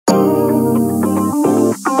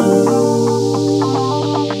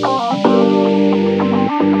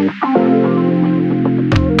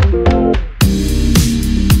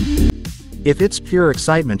If it's pure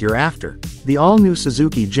excitement you're after, the all-new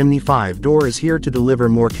Suzuki Jimny 5-door is here to deliver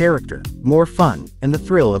more character, more fun, and the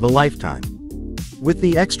thrill of a lifetime. With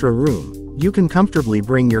the extra room, you can comfortably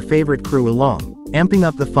bring your favorite crew along, amping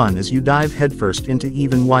up the fun as you dive headfirst into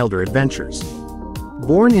even wilder adventures.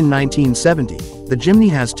 Born in 1970, the Jimny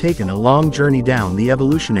has taken a long journey down the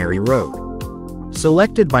evolutionary road.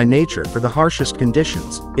 Selected by nature for the harshest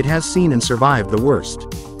conditions, it has seen and survived the worst.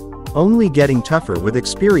 Only getting tougher with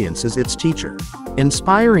experience is its teacher,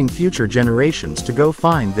 inspiring future generations to go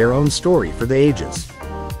find their own story for the ages.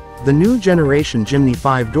 The new generation Jimny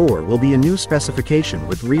 5-door will be a new specification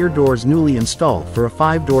with rear doors newly installed for a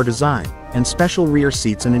 5-door design, and special rear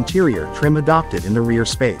seats and interior trim adopted in the rear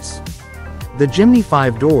space. The Jimny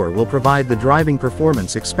 5-door will provide the driving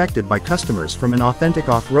performance expected by customers from an authentic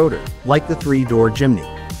off-roader, like the 3-door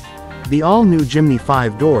Jimny. The all-new Jimny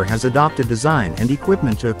 5-door has adopted design and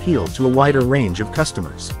equipment to appeal to a wider range of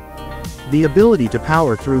customers. The ability to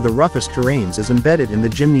power through the roughest terrains is embedded in the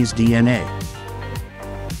Jimny's DNA.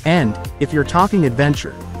 And, if you're talking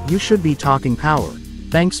adventure, you should be talking power.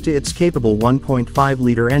 Thanks to its capable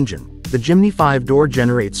 1.5-liter engine, the Jimny 5-door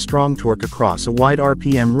generates strong torque across a wide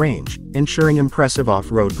RPM range, ensuring impressive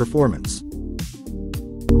off-road performance.